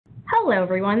Hello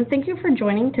everyone, thank you for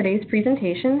joining today's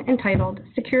presentation entitled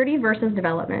Security versus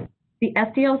Development, the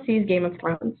SDLC's Game of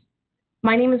Thrones.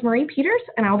 My name is Marie Peters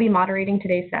and I'll be moderating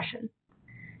today's session.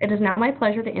 It is now my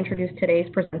pleasure to introduce today's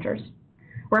presenters.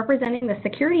 Representing the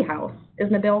Security House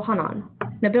is Nabil Hanan.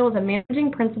 Nabil is a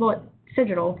managing principal at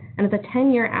Cigital and is a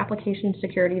 10-year application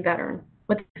security veteran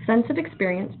with extensive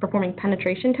experience performing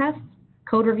penetration tests,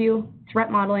 code review,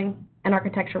 threat modeling, and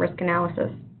architecture risk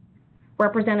analysis.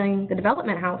 Representing the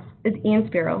Development House is Ian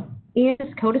Spiro. Ian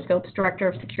is Codiscope's Director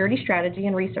of Security Strategy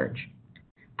and Research.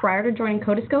 Prior to joining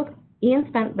Codiscope, Ian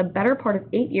spent the better part of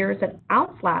 8 years at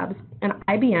Ounce Labs and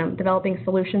IBM developing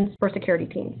solutions for security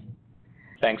teams.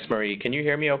 Thanks, Marie. Can you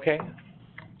hear me okay?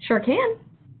 Sure can.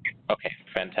 Okay,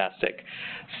 fantastic.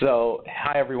 So,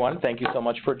 hi everyone. Thank you so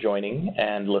much for joining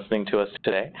and listening to us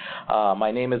today.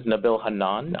 My name is Nabil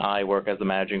Hanan. I work as the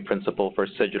managing principal for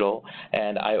Cigital,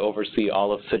 and I oversee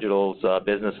all of Cigital's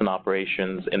business and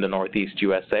operations in the Northeast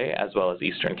USA as well as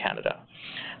Eastern Canada.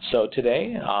 So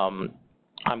today,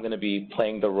 I'm going to be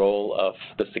playing the role of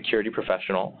the security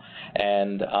professional,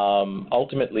 and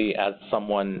ultimately, as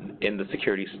someone in the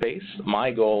security space,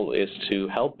 my goal is to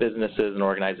help businesses and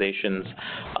organizations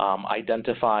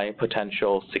identify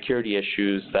potential security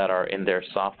issues that are in their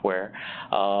software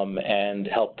and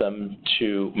help them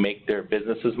to make their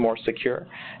businesses more secure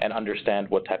and understand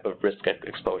what type of risk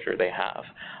exposure they have.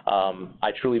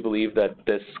 I truly believe that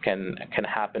this can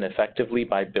happen effectively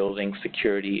by building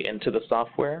security into the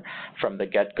software from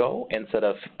the get-go instead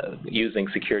of using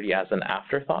security as an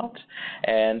afterthought.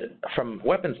 And from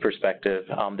weapons perspective,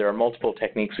 there are multiple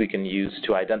techniques we can use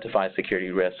to identify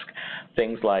security risk,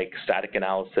 things like static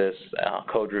analysis,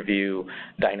 code review,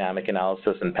 dynamic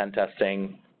analysis and pen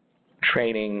testing,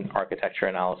 training, architecture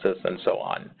analysis, and so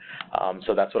on.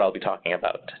 So that's what I'll be talking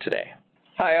about today.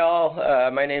 Hi all,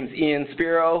 my name is Ian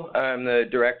Spiro. I'm the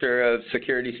Director of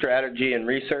Security Strategy and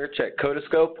Research at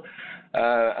Codiscope.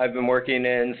 I've been working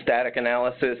in static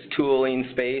analysis tooling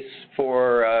space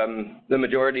for the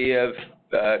majority of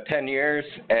 10 years,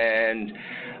 and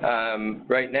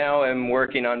right now I'm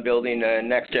working on building a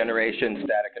next generation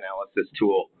static analysis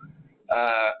tool.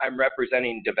 I'm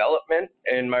representing development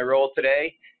in my role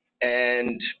today,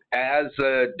 and as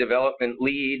a development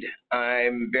lead,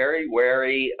 I'm very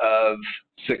wary of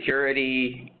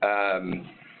security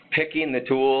picking the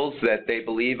tools that they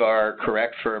believe are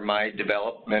correct for my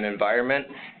development environment,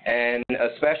 and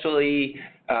especially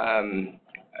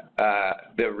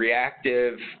the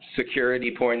reactive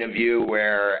security point of view,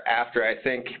 where after I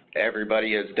think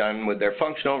everybody is done with their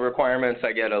functional requirements,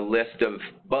 I get a list of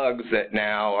bugs that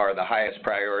now are the highest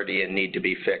priority and need to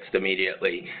be fixed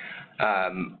immediately.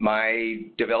 My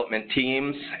development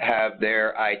teams have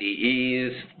their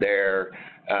IDEs, their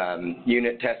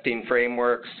unit testing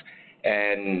frameworks,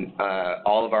 and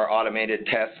all of our automated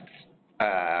tests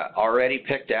already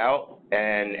picked out,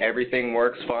 and everything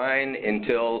works fine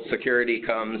until security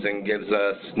comes and gives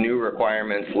us new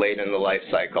requirements late in the life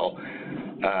cycle.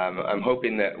 I'm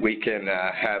hoping that we can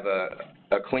have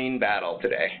a clean battle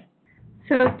today.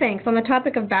 So thanks. On the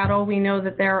topic of battle, we know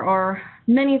that there are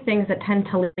many things that tend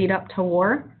to lead up to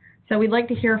war. So we'd like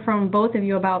to hear from both of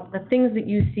you about the things that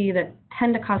you see that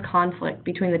tend to cause conflict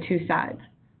between the two sides.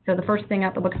 So the first thing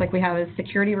up, it looks like we have is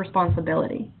security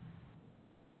responsibility.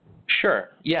 Sure.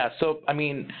 Yeah. So, I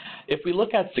mean, if we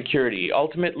look at security,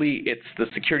 ultimately it's the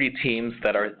security teams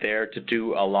that are there to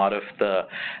do a lot of the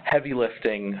heavy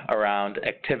lifting around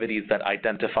activities that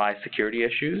identify security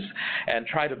issues and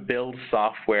try to build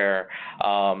software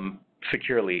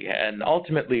securely. And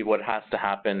ultimately what has to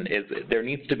happen is there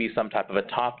needs to be some type of a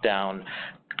top-down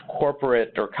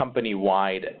corporate or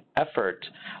company-wide effort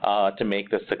to make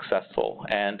this successful.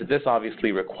 And this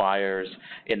obviously requires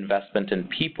investment in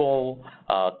people,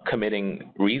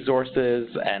 committing resources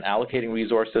and allocating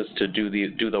resources to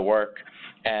do the work.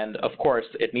 And of course,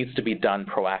 it needs to be done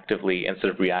proactively instead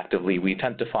of reactively. We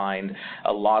tend to find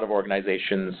a lot of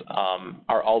organizations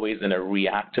are always in a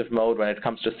reactive mode when it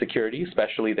comes to security,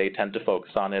 especially they tend to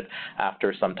focus on it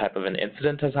after some type of an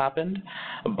incident has happened.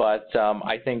 But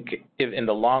I think in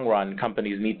the long run,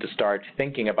 companies need to start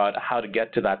thinking about how to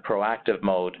get to that proactive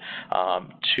mode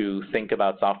to think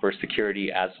about software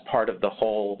security as part of the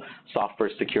whole software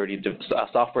security,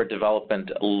 software development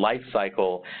life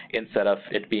cycle instead of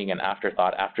it being an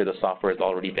afterthought after the software has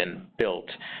already been built.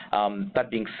 That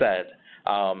being said,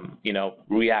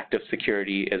 reactive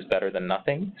security is better than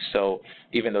nothing. So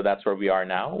even though that's where we are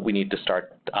now, we need to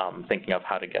start thinking of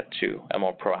how to get to a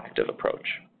more proactive approach.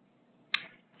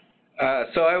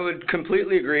 So I would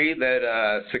completely agree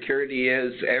that security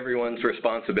is everyone's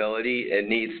responsibility. It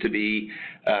needs to be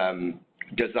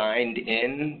designed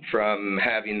in, from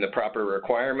having the proper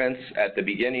requirements at the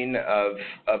beginning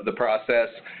of the process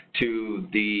to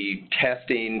the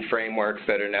testing frameworks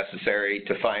that are necessary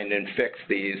to find and fix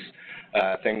these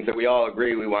things that we all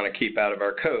agree we want to keep out of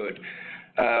our code.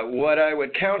 What I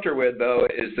would counter with, though,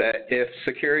 is that if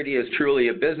security is truly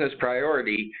a business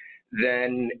priority,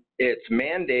 then it's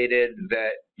mandated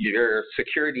that your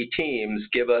security teams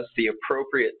give us the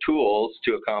appropriate tools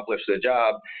to accomplish the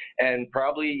job, and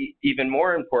probably even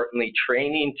more importantly,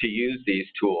 training to use these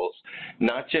tools.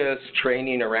 Not just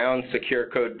training around secure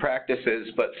code practices,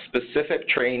 but specific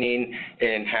training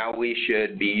in how we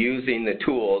should be using the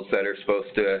tools that are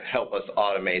supposed to help us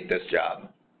automate this job.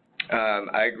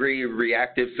 I agree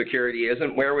reactive security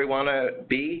isn't where we want to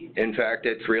be. In fact,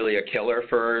 it's really a killer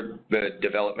for the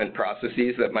development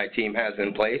processes that my team has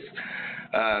in place.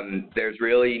 There's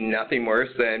really nothing worse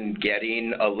than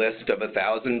getting a list of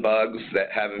 1,000 bugs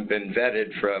that haven't been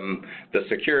vetted from the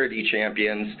security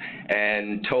champions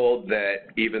and told that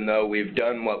even though we've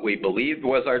done what we believed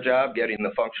was our job, getting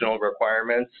the functional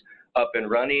requirements up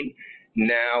and running,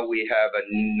 now we have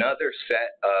another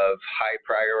set of high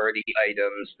priority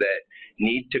items that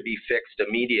need to be fixed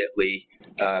immediately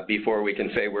before we can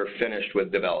say we're finished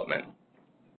with development.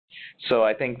 So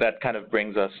I think that kind of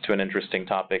brings us to an interesting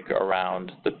topic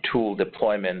around the tool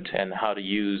deployment and how to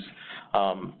use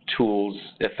tools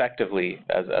effectively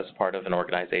as part of an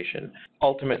organization.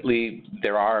 Ultimately,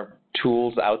 there are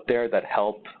tools out there that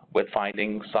help with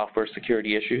finding software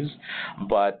security issues,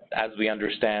 but as we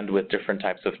understand with different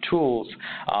types of tools,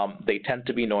 they tend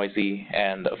to be noisy,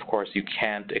 and of course you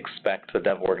can't expect the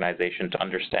dev organization to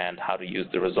understand how to use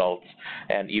the results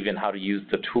and even how to use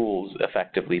the tools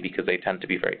effectively because they tend to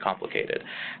be very complicated.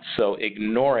 So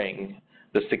ignoring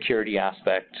the security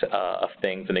aspect of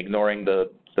things and ignoring the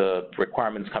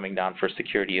requirements coming down for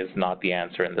security is not the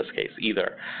answer in this case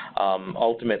either.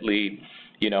 Ultimately,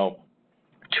 you know,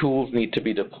 tools need to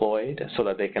be deployed so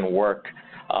that they can work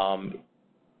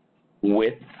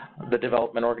with the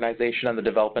development organization and the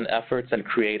development efforts and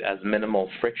create as minimal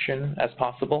friction as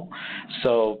possible.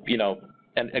 So, you know,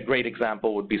 and a great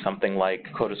example would be something like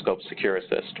Codescope Secure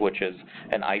Assist, which is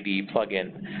an IDE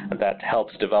plugin that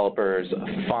helps developers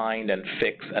find and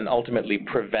fix and ultimately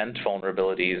prevent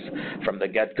vulnerabilities from the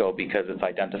get-go because it's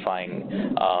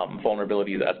identifying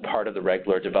vulnerabilities as part of the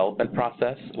regular development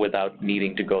process without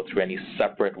needing to go through any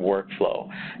separate workflow,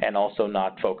 and also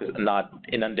not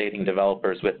inundating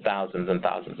developers with thousands and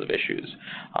thousands of issues.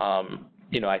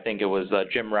 You know, I think it was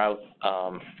Jim Routh,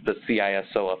 the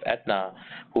CISO of Aetna,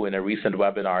 who in a recent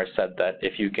webinar said that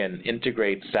if you can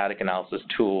integrate static analysis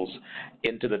tools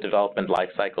into the development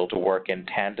lifecycle to work in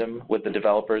tandem with the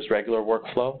developer's regular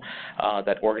workflow,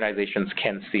 that organizations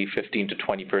can see 15 to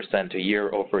 20% a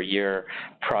year-over-year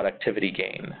productivity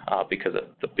gain because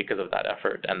of that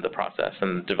effort and the process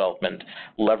and development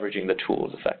leveraging the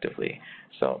tools effectively.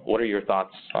 So what are your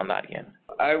thoughts on that, Ian?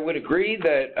 I would agree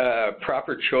that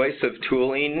proper choice of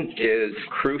tooling is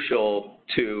crucial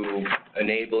to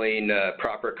enabling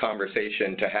proper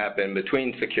conversation to happen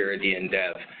between security and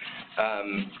dev.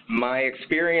 My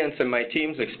experience and my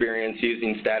team's experience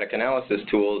using static analysis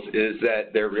tools is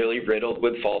that they're really riddled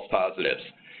with false positives.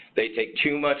 They take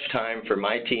too much time for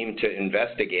my team to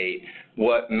investigate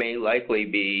what may likely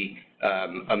be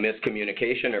a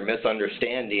miscommunication or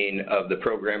misunderstanding of the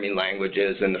programming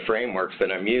languages and the frameworks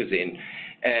that I'm using.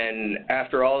 And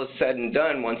after all is said and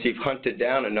done, once you've hunted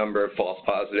down a number of false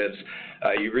positives,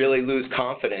 you really lose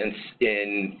confidence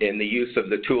in the use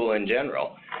of the tool in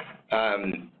general.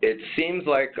 It seems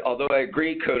like, although I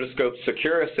agree Codescope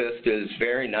Secure Assist is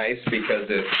very nice because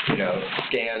it, you know,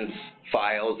 scans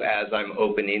files as I'm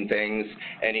opening things.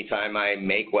 Anytime I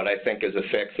make what I think is a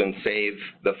fix and save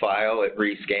the file, it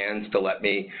rescans to let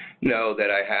me know that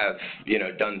I have, you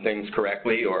know, done things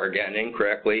correctly or again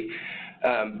incorrectly.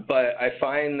 But I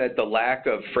find that the lack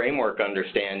of framework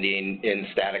understanding in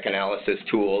static analysis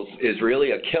tools is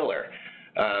really a killer.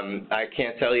 I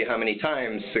can't tell you how many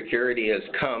times security has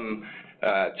come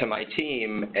to my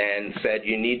team and said,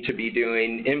 you need to be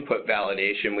doing input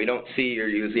validation. We don't see you're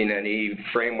using any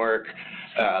framework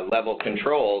level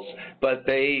controls, but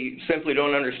they simply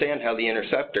don't understand how the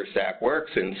interceptor stack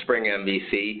works in Spring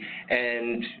MVC,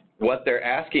 and what they're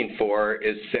asking for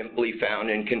is simply found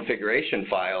in configuration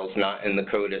files, not in the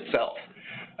code itself.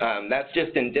 That's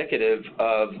just indicative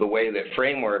of the way that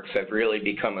frameworks have really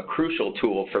become a crucial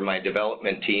tool for my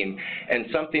development team, and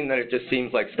something that it just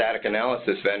seems like static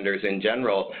analysis vendors in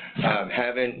general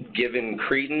haven't given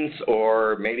credence,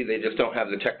 or maybe they just don't have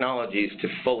the technologies to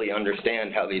fully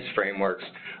understand how these frameworks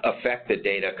affect the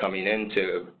data coming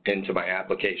into my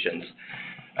applications.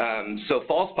 So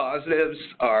false positives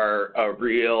are a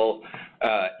real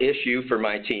issue for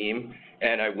my team,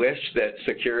 and I wish that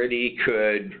security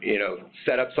could,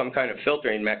 set up some kind of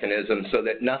filtering mechanism so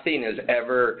that nothing is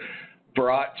ever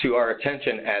brought to our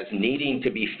attention as needing to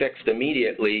be fixed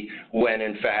immediately when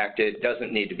in fact it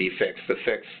doesn't need to be fixed. The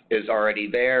fix is already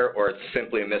there, or it's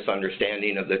simply a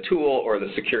misunderstanding of the tool or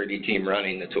the security team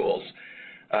running the tools.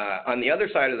 On the other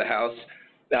side of the house,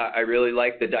 I really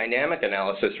like the dynamic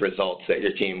analysis results that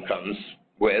your team comes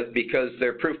with because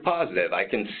they're proof positive. I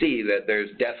can see that there's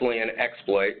definitely an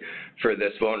exploit for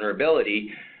this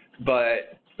vulnerability,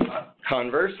 but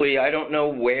conversely, I don't know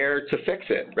where to fix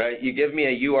it, right? You give me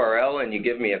a URL and you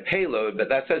give me a payload, but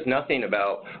that says nothing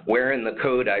about where in the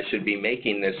code I should be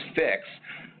making this fix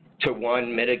to,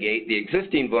 one, mitigate the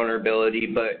existing vulnerability,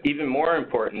 but even more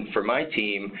important for my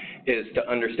team is to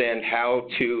understand how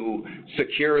to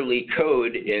securely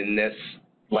code in this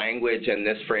language and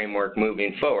this framework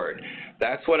moving forward.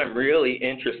 That's what I'm really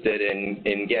interested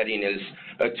in getting, is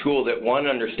a tool that, one,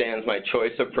 understands my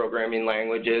choice of programming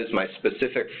languages, my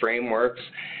specific frameworks,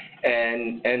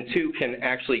 and two, can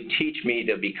actually teach me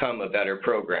to become a better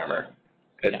programmer.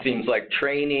 It seems like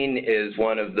training is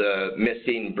one of the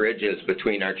missing bridges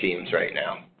between our teams right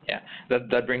now. Yeah,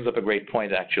 that brings up a great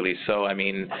point, actually. So, I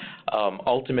mean,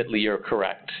 ultimately, you're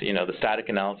correct. The static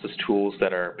analysis tools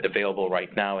that are available right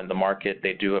now in the market,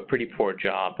 they do a pretty poor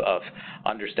job of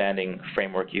understanding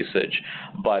framework usage.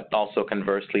 But also,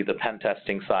 conversely, the pen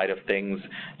testing side of things,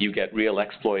 you get real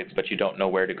exploits, but you don't know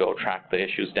where to go track the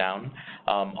issues down.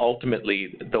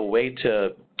 Ultimately, the way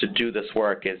to do this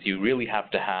work is you really have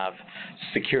to have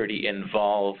security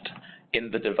involved in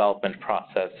the development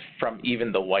process from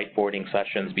even the whiteboarding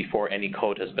sessions before any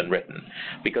code has been written.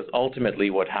 Because ultimately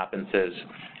what happens is,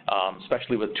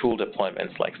 especially with tool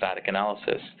deployments like static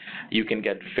analysis, you can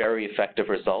get very effective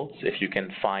results if you can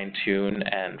fine-tune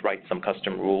and write some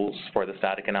custom rules for the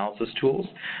static analysis tools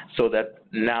so that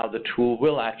now the tool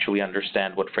will actually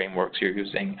understand what frameworks you're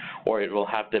using, or it will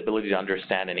have the ability to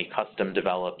understand any custom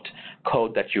developed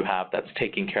code that you have that's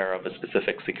taking care of a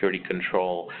specific security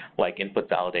control like input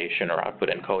validation or output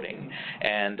encoding.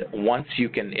 And once you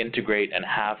can integrate and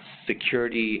have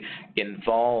security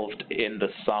involved in the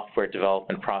software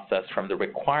development process from the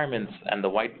requirements and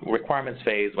the requirements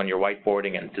phase when you're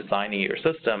whiteboarding and designing your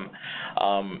system,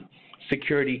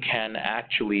 security can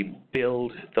actually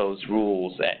build those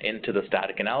rules into the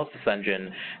static analysis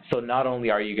engine. So not only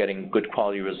are you getting good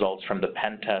quality results from the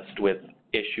pen test with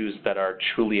issues that are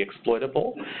truly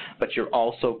exploitable, but you're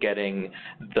also getting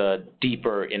the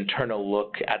deeper internal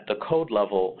look at the code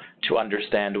level to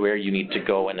understand where you need to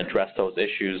go and address those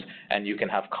issues, and you can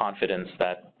have confidence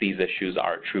that these issues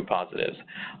are true positives.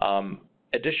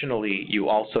 Additionally, you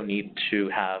also need to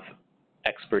have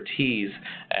expertise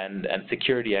and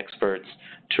security experts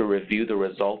to review the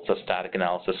results of static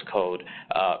analysis code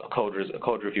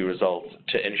review results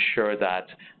to ensure that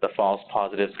the false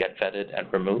positives get vetted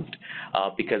and removed,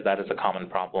 because that is a common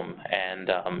problem, and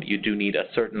you do need a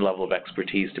certain level of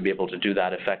expertise to be able to do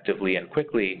that effectively and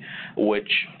quickly, which,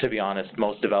 to be honest,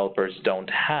 most developers don't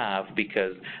have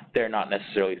because they're not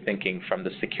necessarily thinking from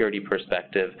the security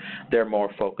perspective. They're more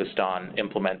focused on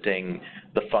implementing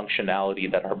the functionality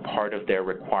that are part of their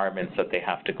requirements that they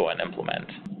have to go and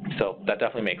implement. So that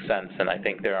definitely makes sense, and I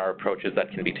think there are approaches that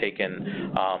can be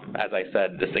taken. As I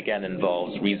said, this again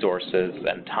involves resources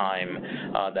and time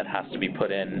that has to be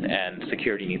put in, and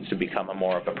security needs to become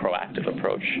more of a proactive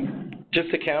approach. Just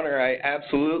to counter, I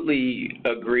absolutely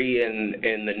agree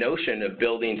in the notion of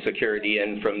building security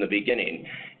in from the beginning,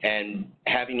 and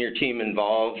having your team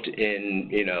involved in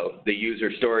the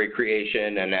user story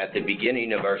creation and at the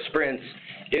beginning of our sprints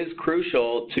is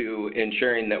crucial to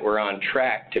ensuring that we're on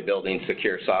track to building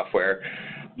secure software.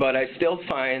 But I still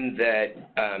find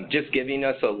that just giving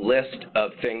us a list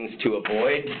of things to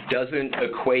avoid doesn't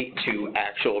equate to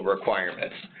actual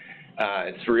requirements.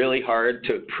 It's really hard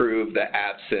to prove the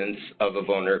absence of a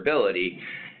vulnerability.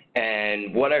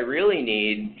 And what I really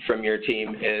need from your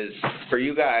team is, for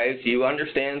you guys, you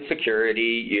understand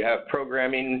security, you have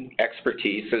programming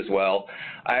expertise as well.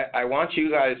 I want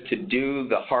you guys to do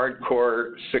the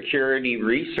hardcore security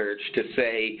research to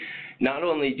say, not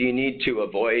only do you need to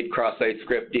avoid cross-site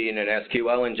scripting and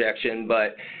SQL injection,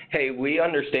 but hey, we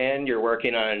understand you're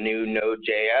working on a new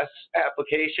Node.js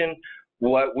application.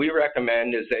 what we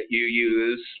recommend is that you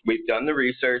use, we've done the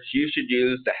research, you should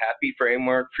use the Happy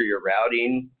framework for your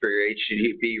routing, for your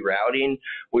HTTP routing.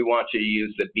 We want you to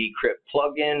use the bcrypt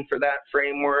plugin for that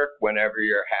framework whenever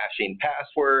you're hashing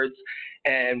passwords.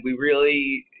 And we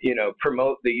really,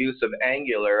 promote the use of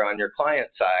Angular on your client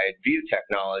side, view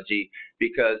technology,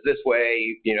 because this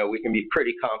way, we can be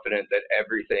pretty confident that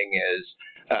everything is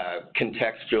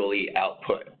contextually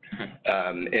output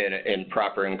in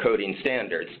proper encoding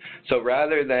standards. So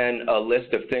rather than a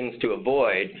list of things to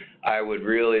avoid, I would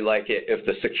really like it if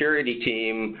the security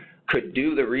team could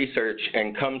do the research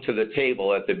and come to the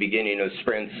table at the beginning of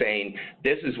sprint saying,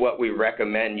 this is what we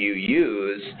recommend you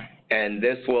use, and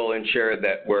this will ensure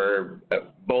that we're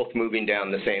both moving down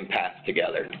the same path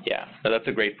together. Yeah, that's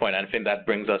a great point. I think that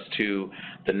brings us to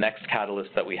the next catalyst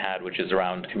that we had, which is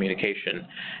around communication.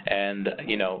 And,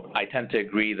 I tend to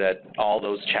agree that all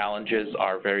those challenges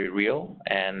are very real,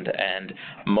 and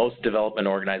most development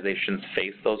organizations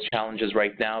face those challenges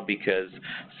right now because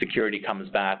security comes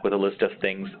back with a list of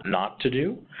things not to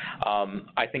do.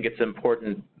 I think it's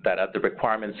important that at the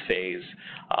requirements phase,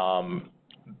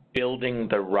 building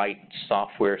the right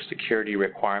software security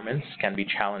requirements can be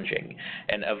challenging,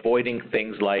 and avoiding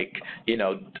things like,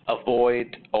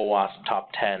 avoid OWASP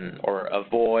top 10 or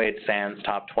avoid SANS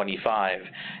top 25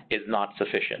 is not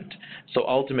sufficient. So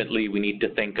ultimately, we need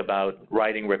to think about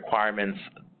writing requirements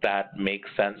that make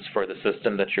sense for the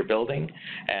system that you're building,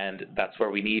 and that's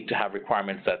where we need to have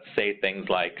requirements that say things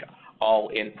like,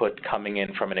 all input coming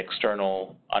in from an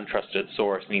external untrusted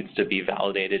source needs to be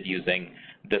validated using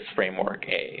this framework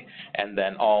A, and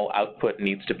then all output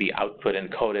needs to be output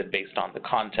encoded based on the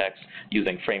context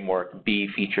using framework B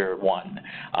feature 1,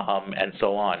 and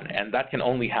so on. And that can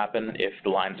only happen if the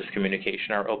lines of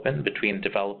communication are open between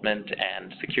development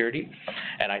and security.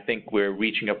 And I think we're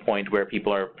reaching a point where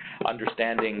people are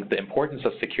understanding the importance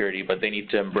of security, but they need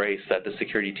to embrace that the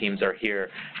security teams are here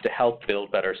to help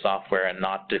build better software and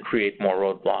not to create more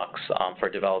roadblocks for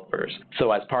developers.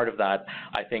 So as part of that,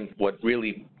 I think what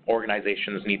really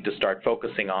organizations need to start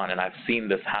focusing on, and I've seen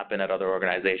this happen at other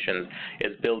organizations,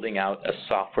 is building out a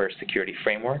software security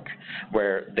framework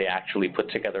where they actually put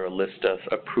together a list of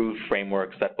approved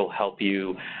frameworks that will help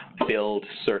you build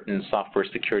certain software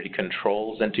security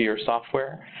controls into your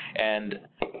software. And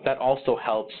that also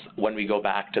helps when we go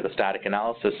back to the static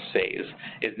analysis phase,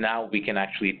 is now we can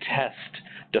actually test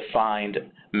defined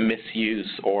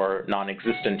misuse or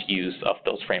non-existent use of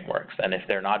those frameworks. And if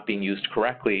they're not being used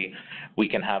correctly, we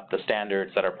can have the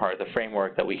standards that are part of the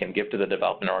framework that we can give to the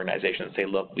development organization and say,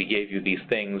 look, we gave you these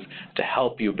things to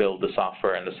help you build the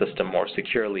software and the system more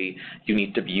securely. You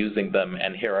need to be using them,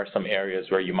 and here are some areas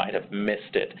where you might have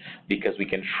missed it, because we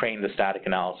can train the static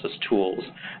analysis tools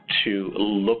to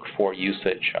look for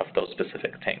usage of those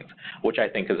specific things, which I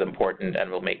think is important and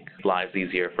will make lives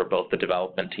easier for both the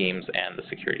development teams and the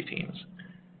security teams.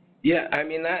 Yeah, I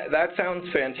mean, that sounds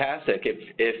fantastic.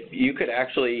 If you could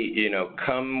actually,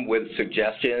 come with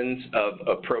suggestions of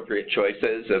appropriate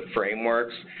choices of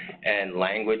frameworks and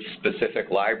language-specific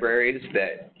libraries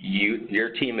that your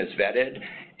team has vetted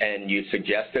and you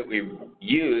suggest that we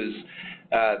use,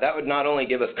 that would not only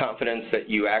give us confidence that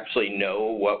you actually know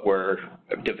what we're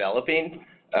developing,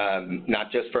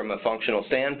 not just from a functional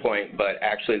standpoint, but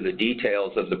actually the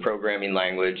details of the programming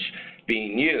language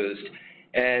being used,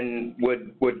 and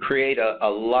would create a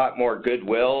lot more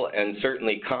goodwill and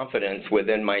certainly confidence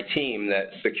within my team that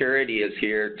security is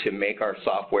here to make our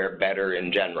software better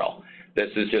in general. This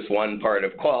is just one part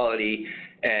of quality,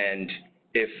 and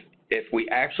if we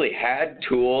actually had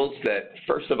tools that,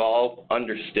 first of all,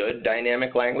 understood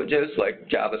dynamic languages like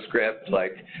JavaScript,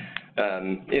 like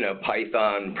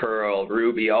Python, Perl,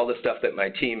 Ruby, all the stuff that my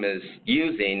team is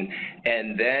using,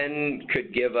 and then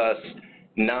could give us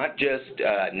not just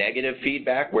negative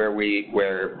feedback where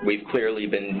we've clearly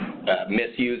been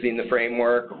misusing the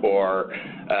framework or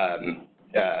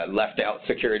left out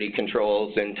security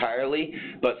controls entirely,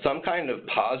 but some kind of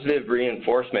positive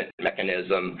reinforcement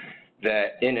mechanism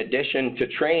that, in addition to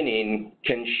training,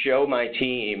 can show my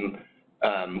team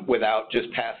without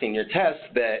just passing your test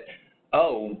that,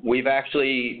 oh, we've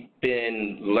actually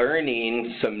been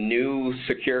learning some new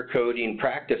secure coding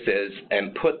practices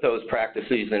and put those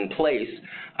practices in place.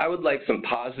 I would like some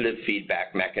positive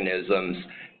feedback mechanisms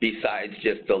besides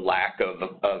just the lack of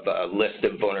a list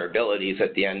of vulnerabilities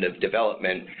at the end of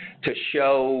development to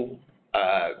show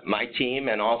my team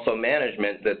and also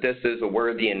management that this is a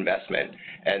worthy investment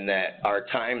and that our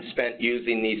time spent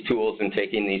using these tools and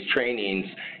taking these trainings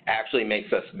actually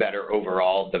makes us better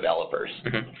overall developers.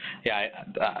 Mm-hmm. Yeah,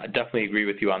 I definitely agree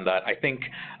with you on that. I think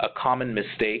a common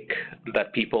mistake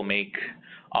that people make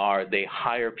are they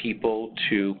hire people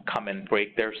to come and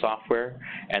break their software,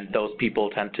 and those people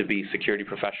tend to be security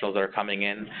professionals that are coming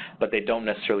in, but they don't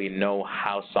necessarily know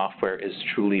how software is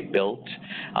truly built,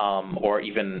 or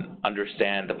even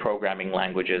understand the programming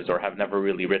languages, or have never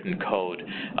really written code.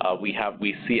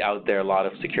 We see out there a lot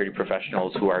of security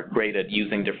professionals who are great at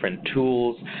using different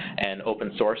tools and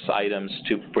open source items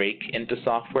to break into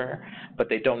software, but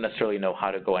they don't necessarily know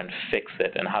how to go and fix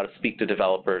it and how to speak to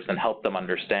developers and help them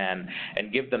understand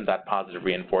and give them that positive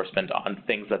reinforcement on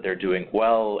things that they're doing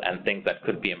well and things that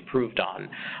could be improved on.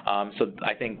 So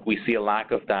I think we see a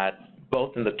lack of that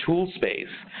both in the tool space,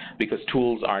 because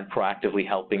tools aren't proactively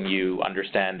helping you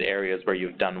understand areas where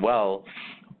you've done well,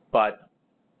 but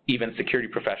even security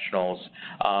professionals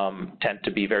tend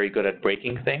to be very good at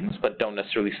breaking things, but don't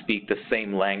necessarily speak the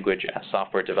same language as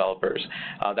software developers.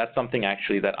 That's something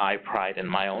actually that I pride in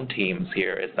my own teams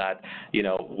here, is that, you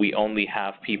know, we only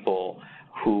have people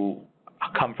who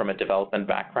come from a development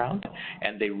background,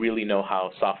 and they really know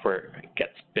how software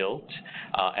gets built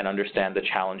and understand the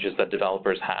challenges that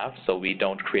developers have, so we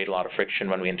don't create a lot of friction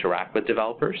when we interact with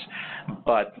developers.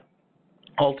 But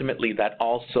ultimately, that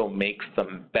also makes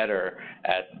them better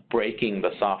at breaking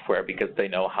the software because they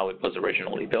know how it was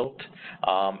originally built,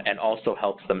 and also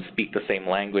helps them speak the same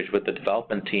language with the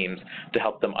development teams to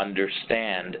help them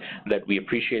understand that we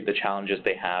appreciate the challenges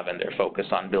they have and their focus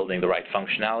on building the right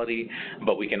functionality,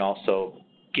 but we can also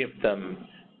give them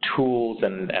tools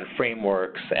and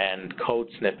frameworks and code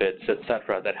snippets, et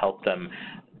cetera, that help them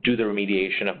do the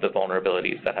remediation of the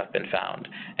vulnerabilities that have been found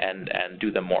and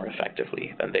do them more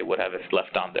effectively than they would have if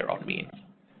left on their own means.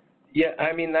 Yeah,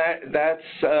 I mean, that's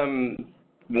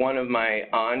one of my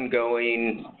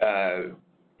ongoing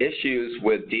issues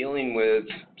with dealing with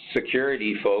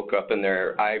security folk up in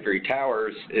their ivory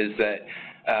towers, is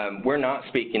that we're not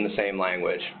speaking the same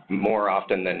language more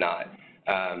often than not.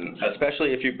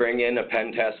 Especially if you bring in a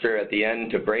pen tester at the end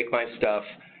to break my stuff,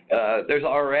 there's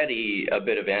already a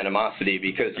bit of animosity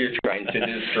because you're trying to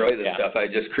destroy the stuff I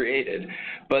just created.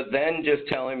 But then just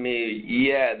telling me,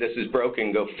 yeah, this is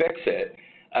broken, go fix it,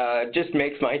 just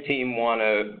makes my team want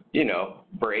to, you know,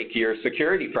 break your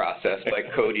security process by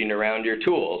coding around your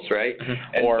tools, right?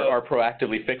 Or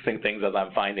proactively fixing things as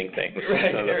I'm finding things.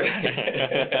 Right, so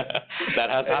that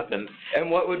has happened. And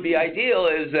what would be ideal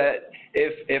is that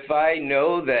if I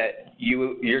know that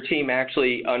your team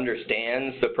actually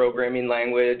understands the programming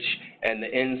language and the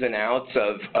ins and outs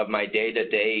of my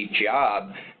day-to-day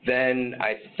job, then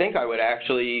I think I would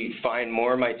actually find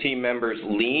more of my team members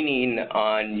leaning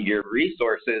on your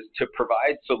resources to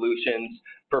provide solutions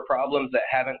for problems that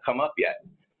haven't come up yet.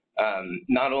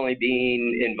 Not only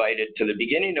being invited to the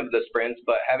beginning of the sprints,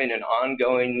 but having an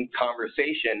ongoing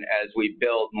conversation as we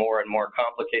build more and more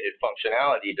complicated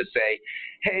functionality to say,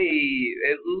 hey,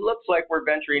 it looks like we're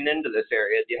venturing into this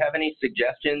area. Do you have any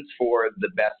suggestions for the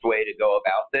best way to go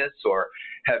about this? Or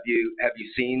have you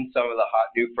seen some of the hot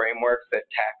new frameworks that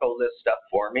tackle this stuff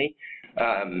for me?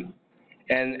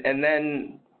 And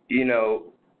then, you know,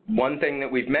 one thing that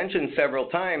we've mentioned several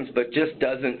times but just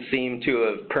doesn't seem to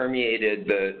have permeated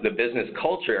the business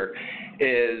culture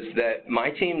is that my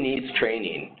team needs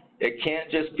training. It can't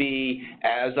just be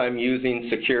as I'm using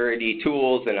security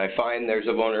tools and I find there's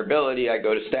a vulnerability, I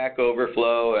go to Stack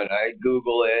Overflow and I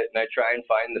Google it and I try and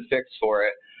find the fix for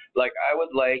it. Like, I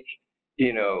would like,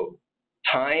 you know,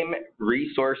 time,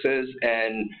 resources,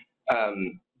 and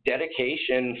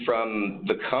dedication from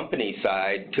the company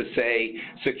side to say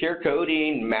secure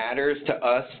coding matters to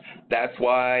us. That's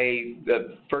why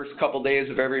the first couple days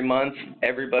of every month,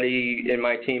 everybody in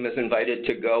my team is invited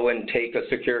to go and take a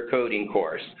secure coding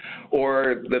course.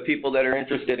 Or the people that are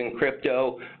interested in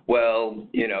crypto, well,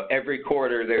 you know, every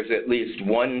quarter there's at least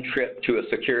one trip to a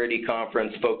security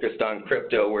conference focused on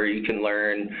crypto where you can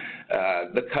learn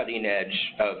the cutting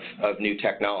edge of new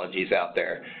technologies out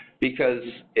there. Because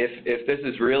if this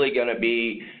is really going to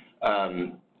be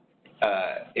an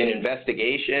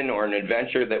investigation or an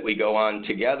adventure that we go on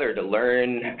together to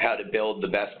learn how to build the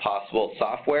best possible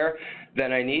software,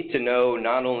 then I need to know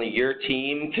not only your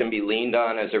team can be leaned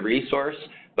on as a resource,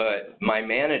 but my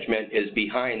management is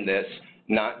behind this,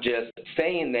 not just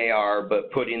saying they are,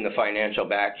 but putting the financial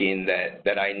backing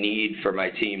that I need for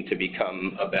my team to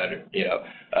become a better, you know,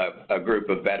 a group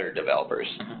of better developers.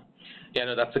 Yeah,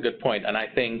 no, that's a good point. And I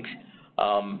think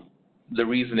the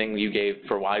reasoning you gave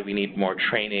for why we need more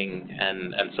training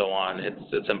and so on,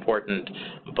 it's important.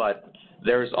 But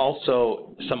there's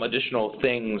also some additional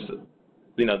things.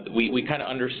 You know, we kind of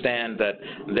understand that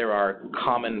there are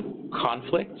common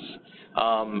conflicts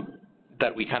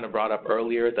that we kind of brought up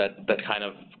earlier that kind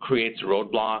of creates a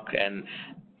roadblock, and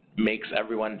makes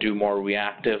everyone do more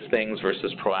reactive things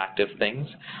versus proactive things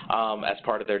as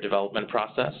part of their development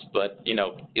process. But,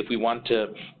 if we want to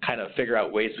kind of figure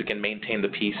out ways we can maintain the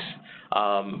peace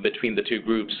between the two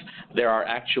groups, there are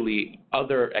actually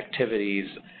other activities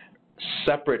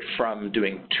separate from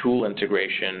doing tool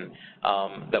integration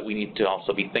that we need to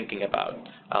also be thinking about.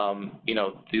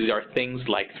 These are things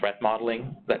like threat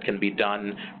modeling that can be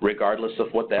done regardless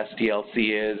of what the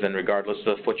SDLC is and regardless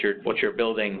of what you're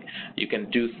building. You can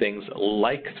do things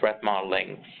like threat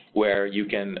modeling, where you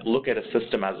can look at a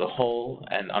system as a whole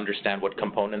and understand what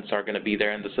components are going to be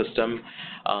there in the system,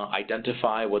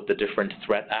 identify what the different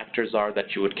threat actors are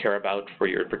that you would care about for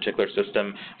your particular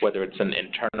system, whether it's an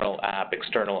internal app,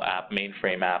 external app,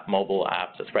 mainframe app, mobile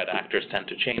app. The threat actors tend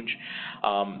to change.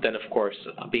 Then, of course,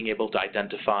 being able to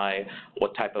identify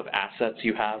what type of assets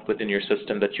you have within your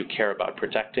system that you care about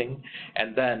protecting,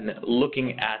 and then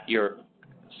looking at your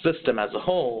system as a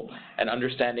whole and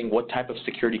understanding what type of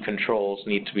security controls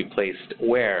need to be placed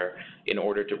where in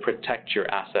order to protect your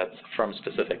assets from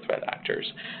specific threat actors.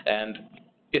 And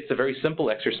it's a very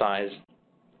simple exercise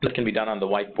that can be done on the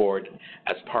whiteboard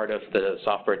as part of the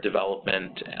software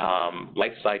development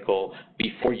life cycle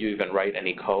before you even write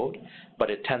any code, but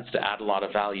it tends to add a lot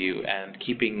of value, and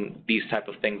keeping these type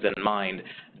of things in mind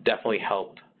definitely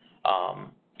help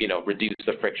reduce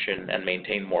the friction and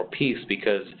maintain more peace,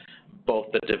 because both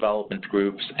the development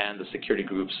groups and the security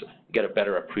groups get a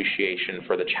better appreciation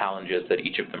for the challenges that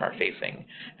each of them are facing,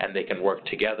 and they can work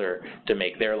together to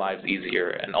make their lives easier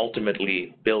and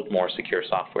ultimately build more secure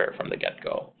software from the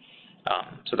get-go.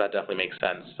 So that definitely makes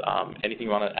sense. Anything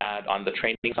you want to add on the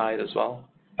training side as well?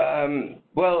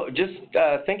 Well, just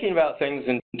thinking about things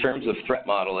in terms of threat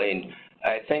modeling,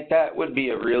 I think that would be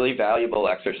a really valuable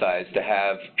exercise to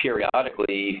have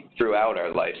periodically throughout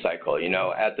our life cycle,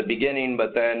 at the beginning,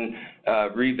 but then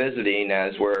revisiting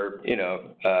as we're,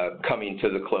 coming to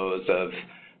the close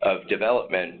of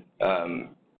development,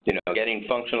 getting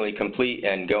functionally complete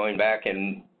and going back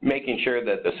and making sure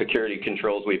that the security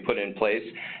controls we put in place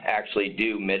actually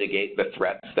do mitigate the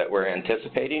threats that we're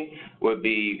anticipating would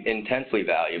be intensely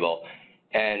valuable.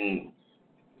 And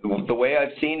the way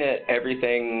I've seen it,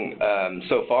 everything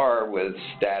so far with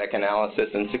static analysis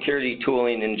and security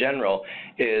tooling in general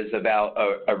is about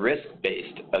a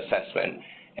risk-based assessment.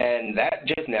 And that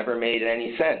just never made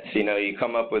any sense. You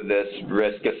come up with this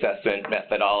risk assessment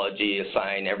methodology,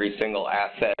 assign every single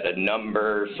asset a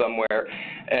number somewhere,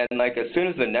 and as soon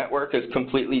as the network has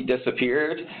completely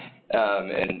disappeared,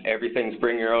 and everything's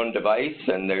bring your own device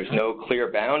and there's no clear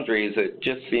boundaries, it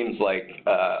just seems like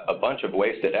a bunch of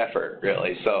wasted effort,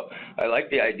 really. So I like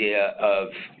the idea of,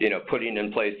 putting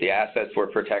in place the assets we're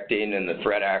protecting and the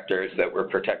threat actors that we're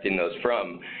protecting those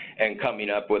from, and coming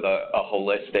up with a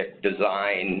holistic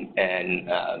design and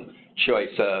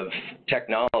choice of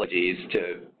technologies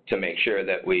to make sure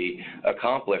that we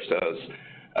accomplish those.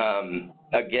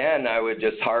 Again, I would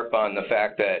just harp on the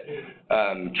fact that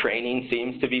training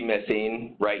seems to be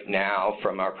missing right now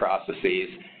from our processes.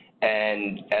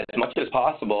 And as much as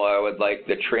possible, I would like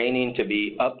the training to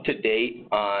be up to date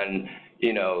on,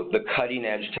 the cutting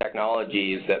edge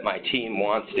technologies that my team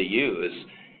wants to use,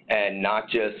 and not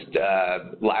just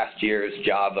last year's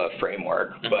Java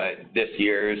framework, but this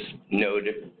year's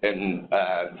Node and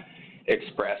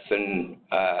Express and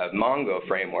Mongo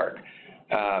framework.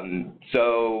 I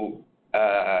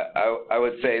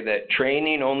would say that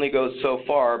training only goes so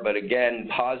far, but again,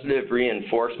 positive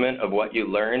reinforcement of what you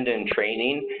learned in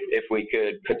training, if we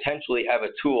could potentially have a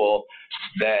tool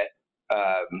that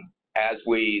as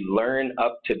we learn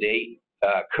up-to-date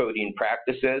coding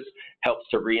practices, helps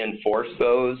to reinforce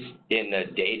those in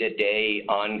a day-to-day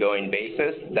ongoing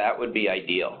basis, that would be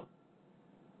ideal.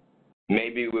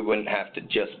 Maybe we wouldn't have to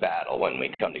just battle when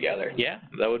we come together. Yeah,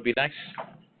 that would be nice.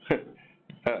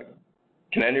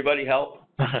 Can anybody help?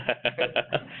 I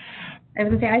was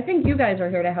going to say, I think you guys are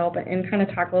here to help and kind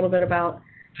of talk a little bit about,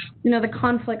 the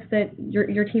conflicts that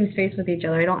your teams face with each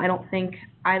other. I don't think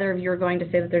either of you are going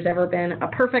to say that there's ever been a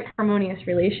perfect harmonious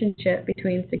relationship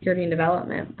between security and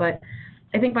development, but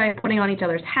I think by putting on each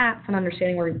other's hats and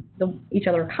understanding where each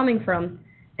other are coming from,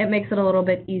 it makes it a little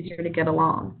bit easier to get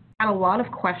along. I had a lot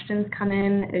of questions come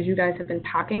in as you guys have been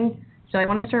talking, so I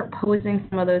want to start posing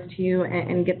some of those to you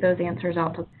and get those answers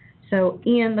out. So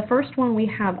Ian, the first one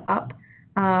we have up,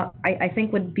 I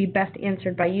think would be best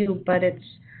answered by you, but it's,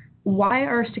 why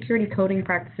are security coding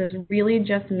practices really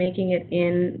just making it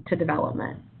into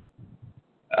development?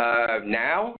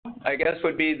 Now, I guess,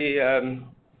 would be the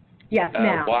yes,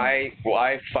 now.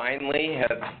 Why finally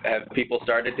have people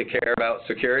started to care about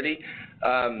security?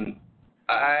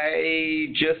 I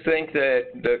just think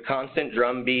that the constant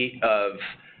drumbeat of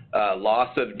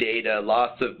loss of data,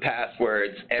 loss of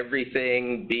passwords,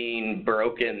 everything being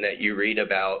broken that you read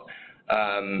about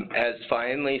has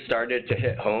finally started to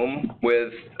hit home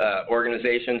with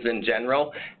organizations in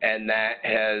general, and that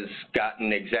has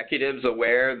gotten executives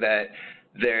aware that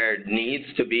there needs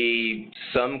to be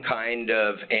some kind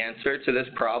of answer to this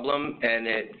problem, and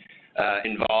it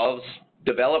involves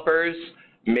developers.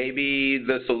 Maybe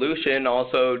the solution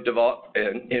also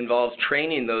involves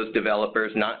training those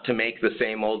developers not to make the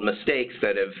same old mistakes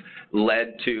that have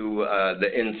led to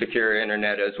the insecure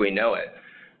internet as we know it.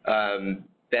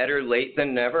 Better late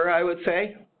than never, I would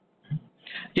say.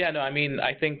 Yeah, no, I mean,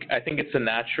 I think it's a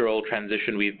natural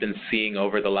transition we've been seeing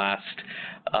over the last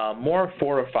more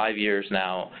 4 or 5 years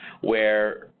now,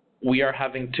 where we are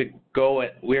having to go.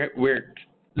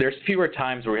 There's fewer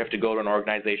times where we have to go to an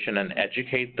organization and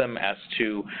educate them as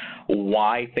to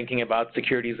why thinking about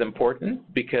security is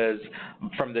important, because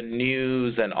from the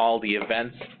news and all the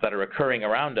events that are occurring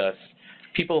around us,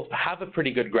 people have a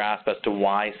pretty good grasp as to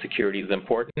why security is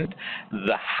important.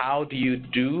 The how do you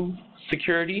do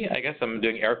security, I guess I'm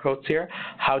doing air quotes here,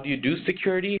 how do you do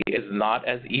security is not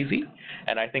as easy.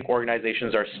 And I think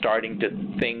organizations are starting to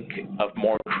think of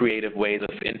more creative ways of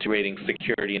integrating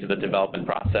security into the development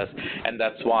process. And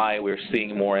that's why we're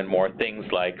seeing more and more things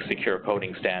like secure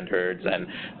coding standards and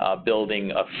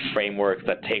building of frameworks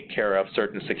that take care of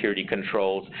certain security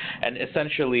controls, and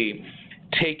essentially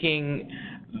taking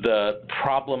the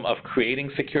problem of creating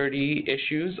security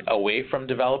issues away from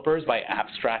developers by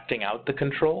abstracting out the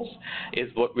controls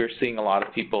is what we're seeing a lot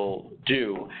of people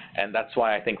do. And that's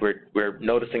why I think we're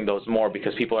noticing those more,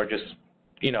 because people are just,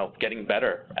 getting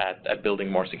better at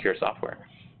building more secure software.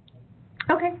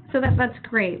 Okay, so that's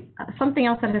great. Something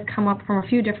else that has come up from a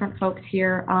few different folks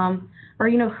here,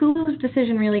 whose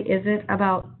decision really is it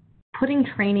about putting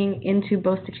training into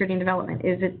both security and development?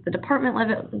 Is it the department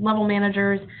level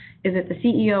managers? Is it the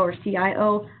CEO or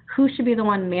CIO? Who should be the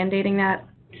one mandating that?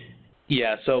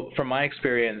 Yeah, so from my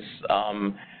experience,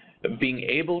 being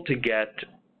able to get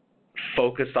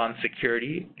focused on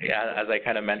security, as I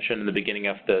kind of mentioned in the beginning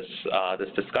of this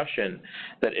discussion,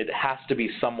 that it has to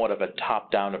be somewhat of a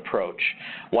top-down approach.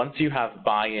 Once you have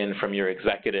buy-in from your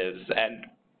executives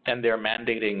and they're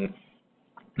mandating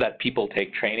that people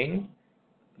take training,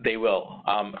 they will.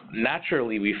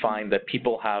 Naturally, we find that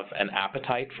people have an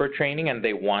appetite for training and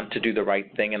they want to do the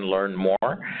right thing and learn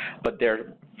more, but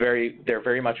they're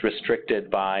very much restricted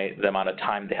by the amount of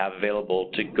time they have available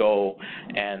to go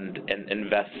and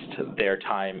invest their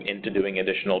time into doing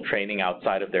additional training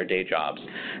outside of their day jobs.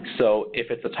 So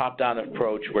if it's a top-down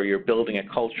approach where you're building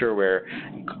a culture where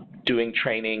doing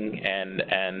training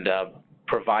and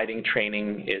providing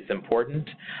training is important,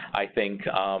 I think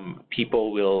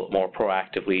people will more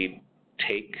proactively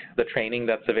take the training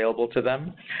that's available to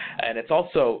them. And it's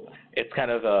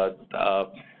kind of a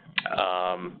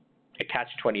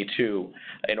catch-22.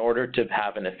 In order to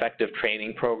have an effective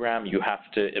training program, you have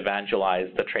to evangelize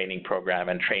the training program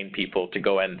and train people to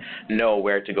go and know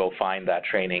where to go find that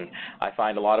training. I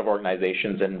find a lot of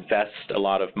organizations invest a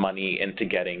lot of money into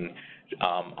getting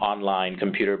online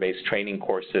computer-based training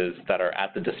courses that are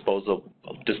at the disposal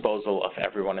of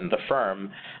everyone in the firm,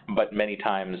 but many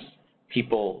times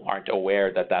people aren't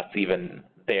aware that that's even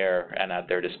there and at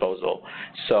their disposal.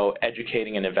 So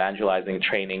educating and evangelizing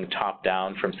training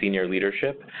top-down from senior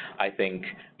leadership, I think,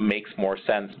 makes more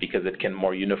sense, because it can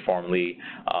more uniformly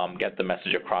get the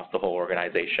message across the whole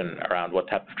organization around what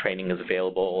type of training is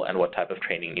available and what type of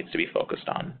training needs to be focused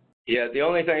on. Yeah, the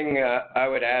only thing I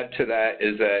would add to that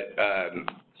is that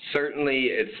certainly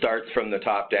it starts from the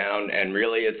top down, and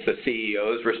really it's the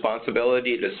CEO's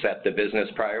responsibility to set the business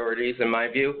priorities, in my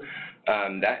view.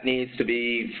 That needs to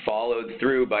be followed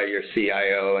through by your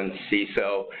CIO and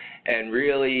CISO, and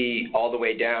really all the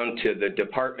way down to the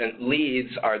department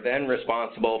leads are then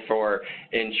responsible for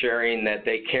ensuring that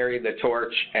they carry the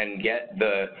torch and get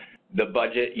the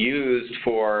budget used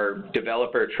for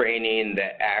developer training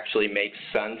that actually makes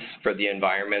sense for the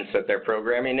environments that they're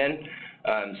programming in.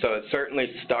 So it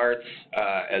certainly starts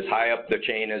as high up the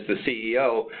chain as the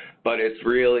CEO, but it's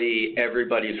really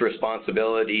everybody's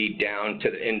responsibility down to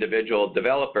the individual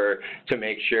developer to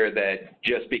make sure that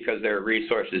just because there are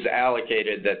resources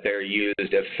allocated, that they're used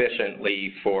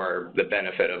efficiently for the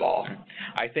benefit of all.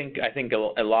 I think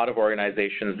a lot of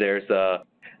organizations, there's a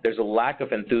There's a lack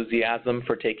of enthusiasm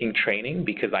for taking training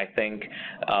because I think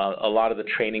a lot of the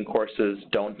training courses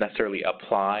don't necessarily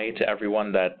apply to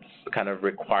everyone that's kind of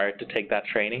required to take that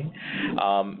training.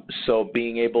 So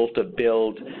being able to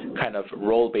build kind of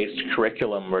role-based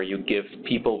curriculum where you give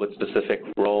people with specific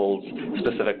roles,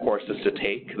 specific courses to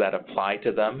take that apply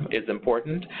to them is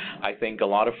important. I think a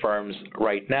lot of firms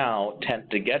right now tend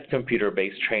to get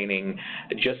computer-based training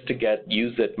just to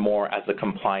use it more as a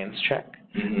compliance check.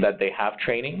 That they have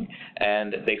training,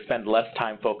 and they spend less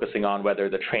time focusing on whether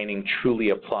the training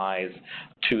truly applies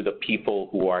to the people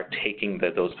who are taking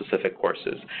those specific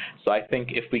courses. So I think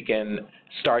if we can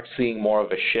start seeing more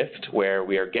of a shift where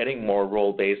we are getting more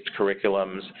role-based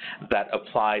curriculums that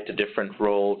apply to different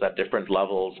roles at different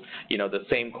levels, you know, the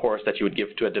same course that you would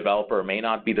give to a developer may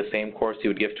not be the same course you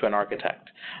would give to an architect.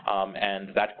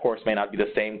 And that course may not be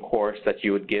the same course that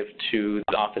you would give to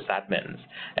the office admins.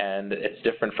 And it's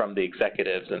different from the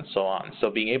executives and so on. So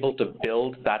being able to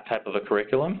build that type of a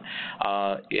curriculum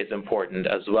is important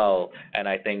as well. And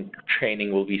I think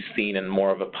training will be seen in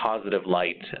more of a positive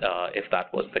light if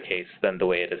that was the case than the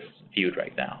way it is viewed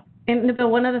right now. And Nabil,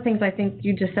 one of the things I think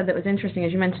you just said that was interesting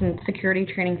is you mentioned security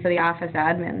training for the office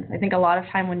admins. I think a lot of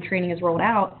time when training is rolled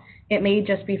out, it may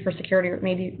just be for security or it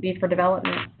may be for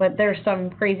development, but there's some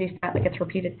crazy stat that gets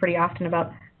repeated pretty often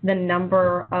about the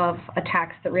number of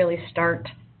attacks that really start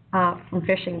from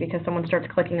phishing because someone starts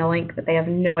clicking a link that they have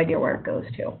no idea where it goes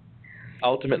to.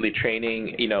 Ultimately,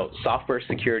 training, you know, software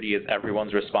security is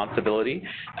everyone's responsibility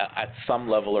at some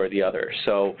level or the other.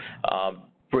 So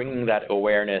bringing that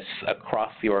awareness across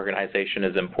the organization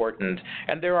is important.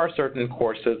 And there are certain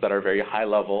courses that are very high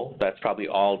level. That's probably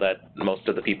all that most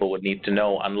of the people would need to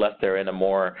know unless they're in a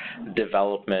more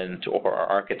development or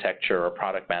architecture or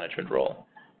product management role.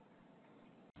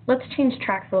 Let's change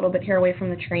tracks a little bit here away from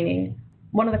the training.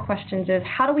 One of the questions is,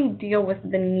 how do we deal with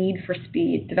the need for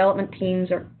speed? Development teams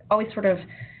are always sort of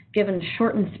given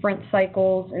shortened sprint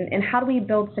cycles, and how do we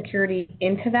build security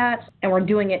into that, and we're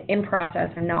doing it in process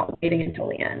and not waiting until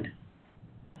the end?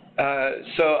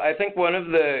 So I think one of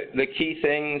the key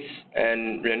things,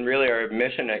 and really our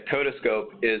mission at Codescope,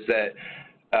 is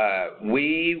that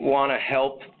we want to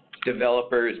help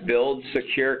developers build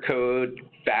secure code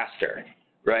faster,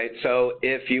 right? So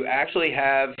if you actually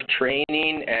have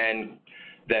training and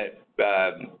that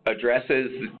addresses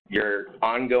your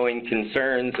ongoing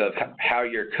concerns of how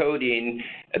you're coding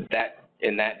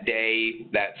in that day,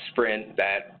 that sprint,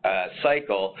 that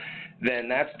cycle, then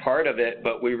that's part of it.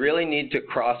 But we really need to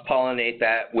cross-pollinate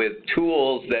that with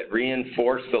tools that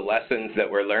reinforce the lessons that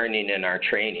we're learning in our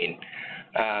training.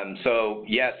 So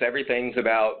yes, everything's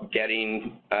about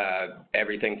getting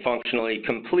everything functionally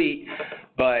complete,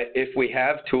 but if we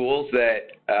have tools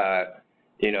that,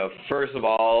 you know, first of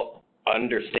all,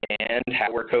 understand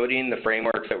how we're coding, the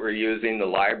frameworks that we're using, the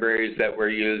libraries that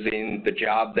we're using, the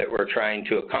job that we're trying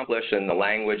to accomplish, and the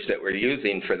language that we're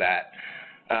using for that.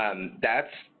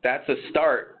 That's a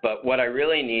start, but what I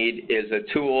really need is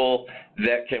a tool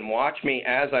that can watch me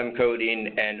as I'm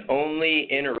coding and only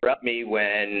interrupt me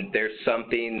when there's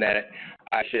something that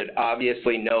I should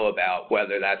obviously know about,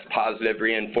 whether that's positive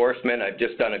reinforcement, I've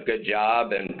just done a good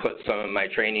job and put some of my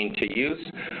training to use,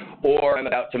 or I'm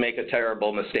about to make a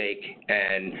terrible mistake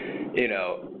and, you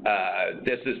know,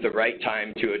 this is the right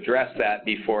time to address that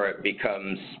before it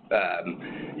becomes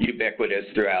ubiquitous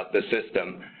throughout the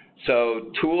system.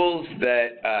 So tools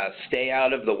that stay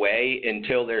out of the way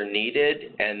until they're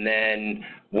needed, and then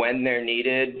when they're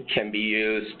needed can be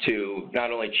used to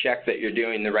not only check that you're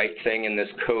doing the right thing in this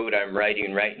code I'm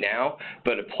writing right now,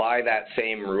 but apply that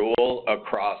same rule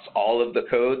across all of the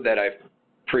code that I've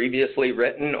previously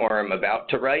written or am about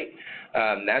to write.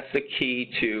 That's the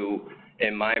key to,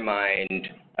 in my mind,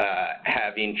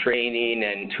 having training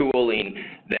and tooling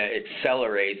that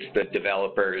accelerates the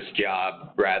developer's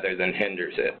job rather than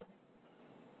hinders it.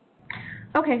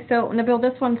 Okay, so Nabil,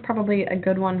 this one's probably a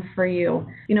good one for you.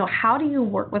 You know, how do you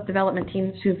work with development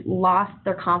teams who've lost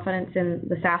their confidence in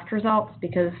the SAST results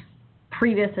because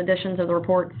previous editions of the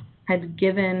reports had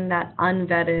given that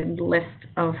unvetted list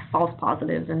of false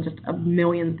positives and just a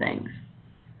million things?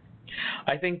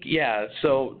 I think, yeah,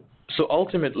 so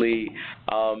ultimately,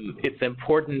 it's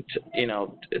important, you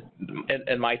know,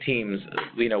 in my teams,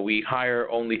 you know, we hire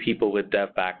only people with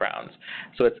dev backgrounds.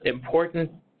 So it's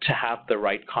important to have the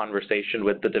right conversation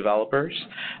with the developers.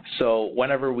 So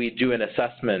whenever we do an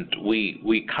assessment,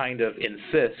 we kind of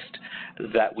insist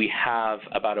that we have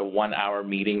about a 1-hour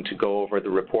meeting to go over the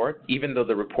report. Even though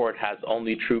the report has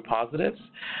only true positives,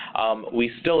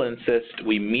 we still insist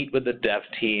we meet with the dev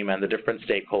team and the different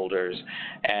stakeholders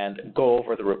and go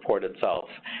over the report itself.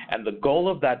 And the goal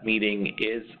of that meeting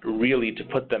is really to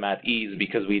put them at ease,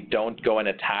 because we don't go and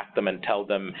attack them and tell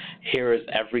them, here is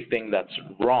everything that's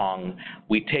wrong.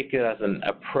 We take it as an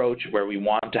approach where we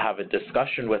want to have a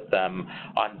discussion with them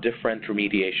on different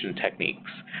remediation techniques.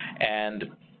 And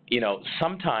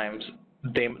sometimes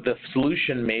the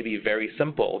solution may be very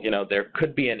simple. There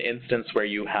could be an instance where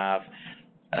you have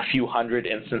a few hundred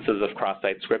instances of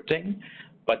cross-site scripting,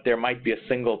 but there might be a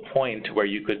single point where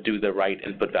you could do the right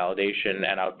input validation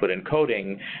and output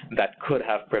encoding that could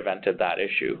have prevented that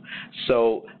issue.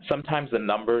 So sometimes the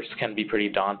numbers can be pretty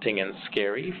daunting and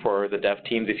scary for the dev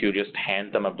teams if you just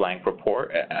hand them a blank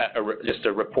report, just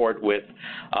a report with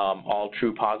all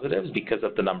true positives because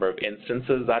of the number of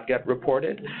instances that get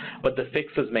reported. But the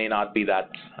fixes may not be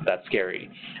that scary.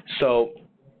 So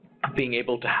being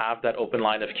able to have that open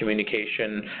line of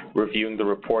communication, reviewing the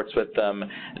reports with them,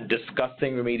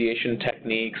 discussing remediation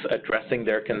techniques, addressing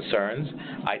their concerns,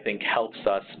 I think helps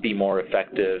us be more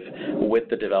effective with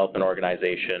the development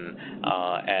organization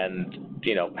and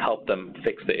help them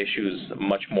fix the issues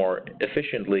much more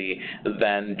efficiently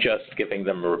than just giving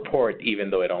them a report, even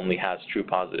though it only has true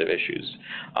positive issues.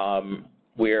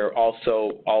 We're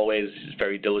also always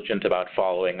very diligent about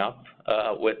following up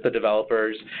with the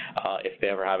developers. If they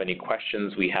ever have any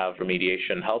questions, we have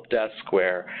remediation help desk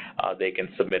where they can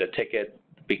submit a ticket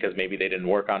because maybe they didn't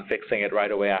work on fixing it right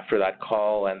away after that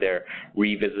call and they're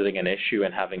revisiting an issue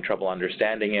and having trouble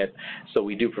understanding it. So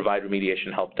we do provide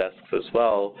remediation help desks as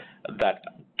well that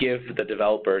give the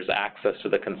developers access to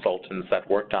the consultants that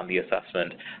worked on the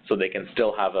assessment so they can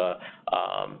still have a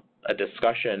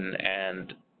discussion,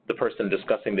 and the person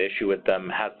discussing the issue with them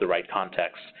has the right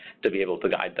context to be able to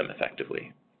guide them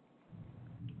effectively.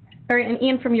 All right, and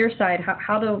Ian, from your side,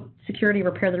 how do security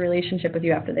repair the relationship with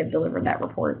you after they've delivered that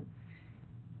report?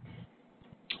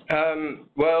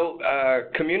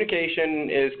 Communication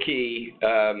is key.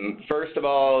 First of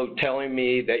all, telling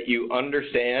me that you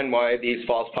understand why these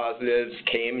false positives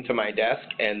came to my desk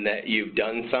and that you've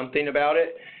done something about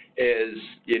it is,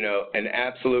 an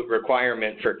absolute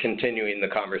requirement for continuing the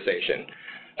conversation.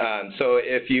 So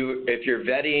if you're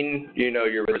vetting,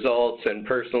 your results and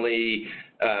personally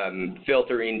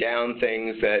filtering down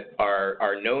things that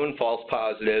are known false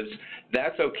positives,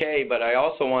 that's okay, but I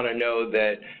also want to know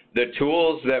that the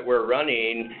tools that we're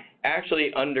running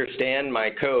actually understand my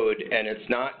code, and it's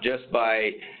not just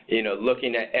by,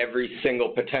 looking at every single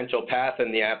potential path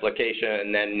in the application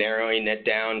and then narrowing it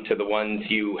down to the ones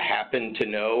you happen to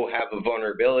know have a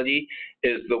vulnerability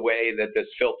is the way that this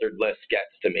filtered list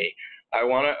gets to me. I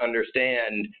want to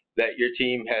understand that your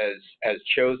team has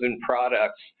chosen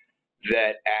products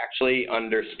that actually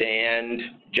understand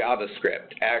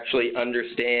JavaScript, actually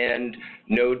understand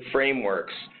Node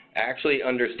frameworks, actually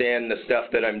understand the stuff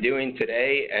that I'm doing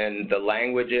today and the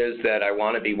languages that I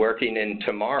want to be working in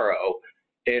tomorrow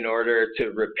in order to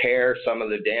repair some of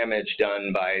the damage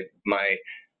done by my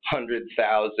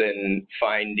 100,000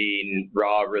 finding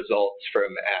raw results from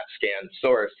AppScan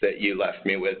source that you left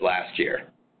me with last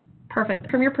year.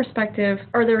 Perfect. From your perspective,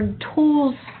 are there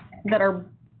tools that are,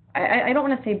 I don't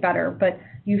want to say better, but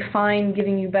you find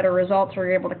giving you better results, or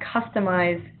you're able to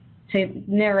customize to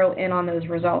narrow in on those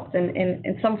results?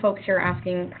 And some folks here are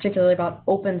asking particularly about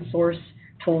open source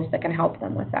tools that can help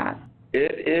them with that.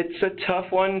 It's a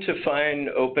tough one to find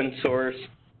open source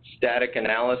static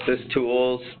analysis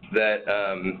tools that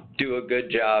do a good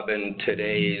job in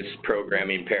today's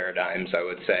programming paradigms, I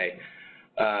would say.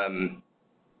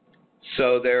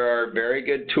 So there are very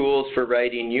good tools for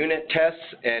writing unit tests,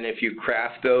 and if you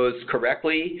craft those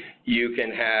correctly, you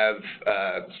can have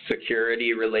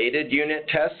security-related unit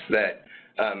tests that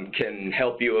can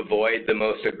help you avoid the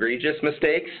most egregious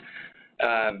mistakes.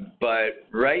 But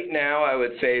right now, I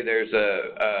would say there's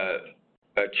a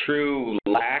true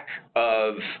lack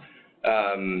of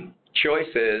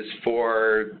choices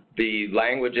for the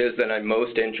languages that I'm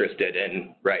most interested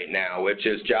in right now, which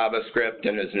is JavaScript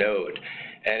and is Node.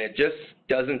 And it just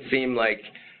doesn't seem like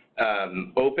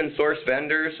open source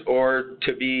vendors, or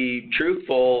to be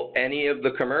truthful, any of the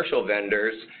commercial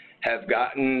vendors have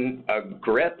gotten a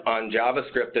grip on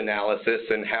JavaScript analysis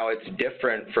and how it's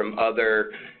different from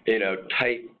other,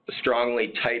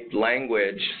 strongly typed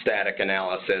language static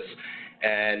analysis.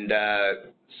 And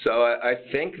so I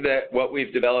think that what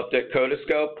we've developed at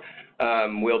Codescope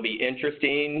will be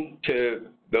interesting to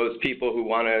those people who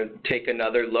want to take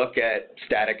another look at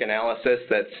static analysis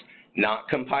that's not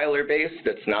compiler-based,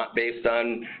 that's not based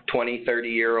on 20,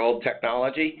 30-year-old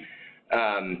technology.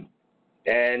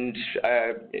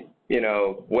 You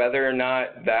know, whether or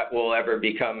not that will ever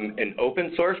become an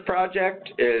open source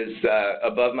project is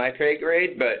above my pay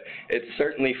grade, but it's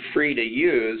certainly free to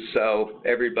use, so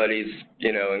everybody's,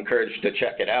 you know, encouraged to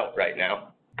check it out right now.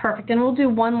 Perfect, and we'll do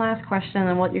one last question and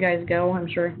then we'll let you guys go. I'm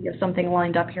sure you have something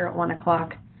lined up here at 1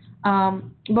 o'clock. But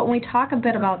when we talk a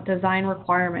bit about design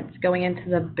requirements going into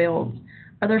the builds,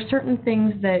 are there certain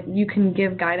things that you can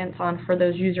give guidance on for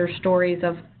those user stories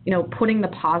of, you know, putting the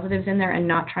positives in there and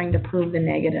not trying to prove the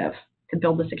negative to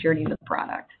build the security into the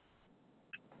product?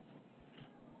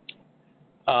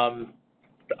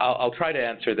 I'll try to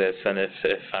answer this, and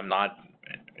if I'm not,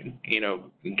 you know,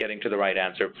 getting to the right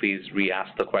answer, please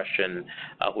re-ask the question,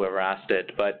 whoever asked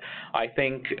it. But I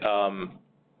think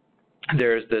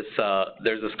there's this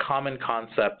common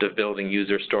concept of building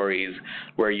user stories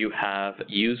where you have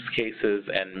use cases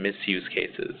and misuse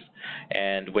cases.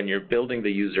 And when you're building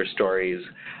the user stories,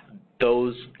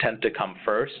 those tend to come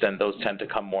first, and those tend to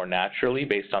come more naturally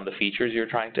based on the features you're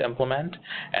trying to implement,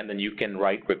 and then you can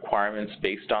write requirements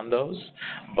based on those.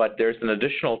 But there's an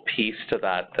additional piece to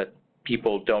that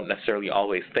people don't necessarily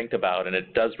always think about, and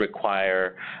it does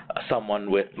require someone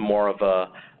with more of a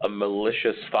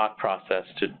malicious thought process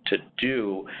to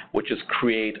do, which is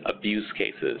create abuse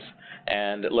cases.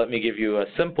 And let me give you a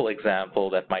simple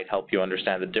example that might help you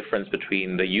understand the difference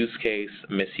between the use case,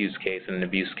 misuse case, and an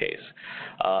abuse case.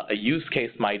 A use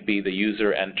case might be the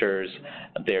user enters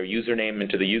their username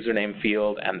into the username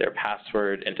field and their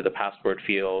password into the password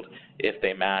field. If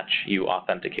they match, you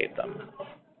authenticate them.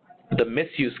 The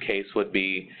misuse case would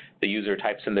be the user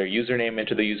types in their username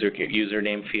into the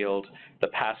username field, the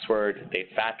password, they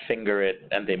fat finger it,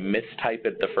 and they mistype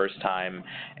it the first time,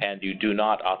 and you do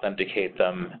not authenticate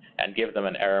them and give them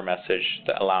an error message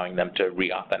allowing them to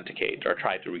re-authenticate or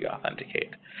try to re-authenticate.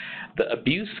 The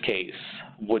abuse case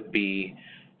would be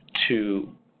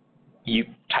you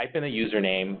type in a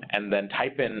username and then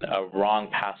type in a wrong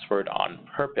password on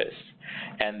purpose,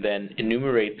 and then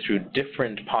enumerate through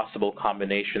different possible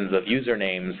combinations of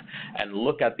usernames and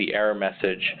look at the error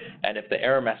message. And if the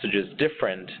error message is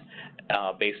different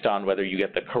based on whether you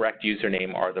get the correct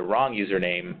username or the wrong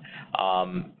username,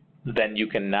 then you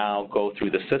can now go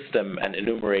through the system and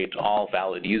enumerate all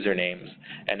valid usernames.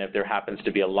 And if there happens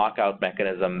to be a lockout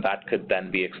mechanism, that could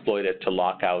then be exploited to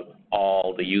lock out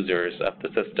all the users of the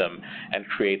system and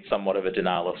create somewhat of a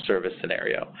denial of service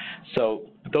scenario. So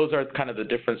those are kind of the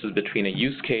differences between a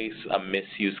use case, a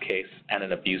misuse case, and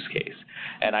an abuse case.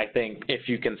 And I think if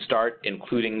you can start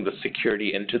including the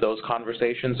security into those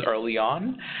conversations early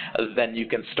on, then you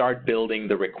can start building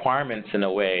the requirements in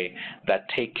a way that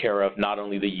take care of not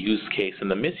only the use case and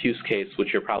the misuse case, which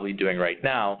you're probably doing right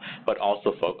now, but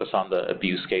also focus on the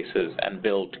abuse cases and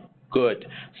build good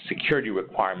security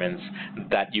requirements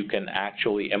that you can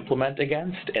actually implement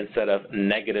against, instead of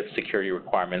negative security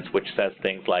requirements which says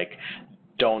things like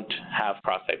don't have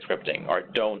cross-site scripting or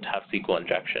don't have SQL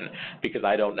injection, because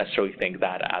I don't necessarily think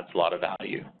that adds a lot of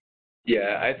value.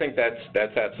 Yeah, I think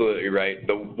that's absolutely right.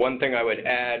 The one thing I would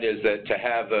add is that to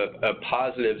have a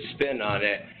positive spin on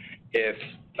it, if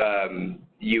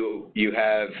you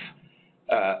have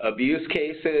abuse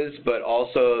cases, but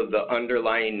also the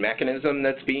underlying mechanism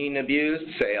that's being abused,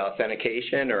 say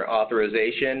authentication or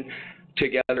authorization,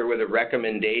 together with a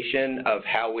recommendation of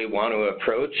how we want to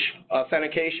approach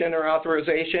authentication or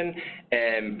authorization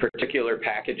and particular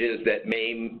packages that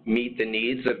may meet the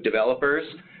needs of developers,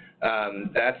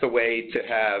 that's a way to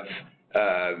have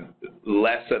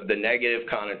less of the negative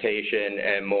connotation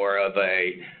and more of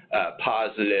a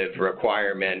positive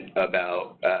requirement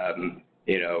about,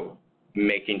 you know,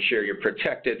 making sure you're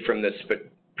protected from this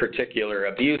particular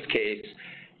abuse case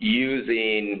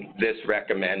using this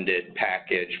recommended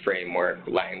package, framework,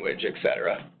 language, et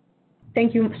cetera.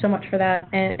 Thank you so much for that.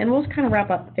 And we'll just kind of wrap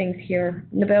up things here.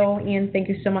 Nabil, Ian, thank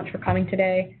you so much for coming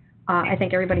today. I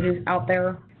thank everybody who's out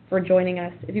there for joining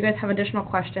us. If you guys have additional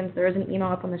questions, there is an email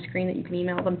up on the screen that you can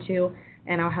email them to,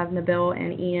 and I'll have Nabil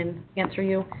and Ian answer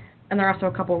you. And there are also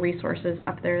a couple resources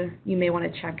up there you may want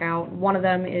to check out. One of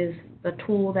them is the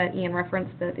tool that Ian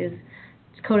referenced that is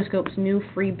Codescope's new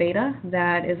free beta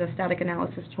that is a static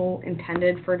analysis tool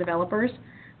intended for developers,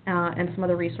 and some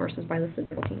other resources by the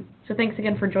physical team. So thanks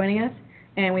again for joining us,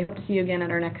 and we hope to see you again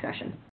at our next session.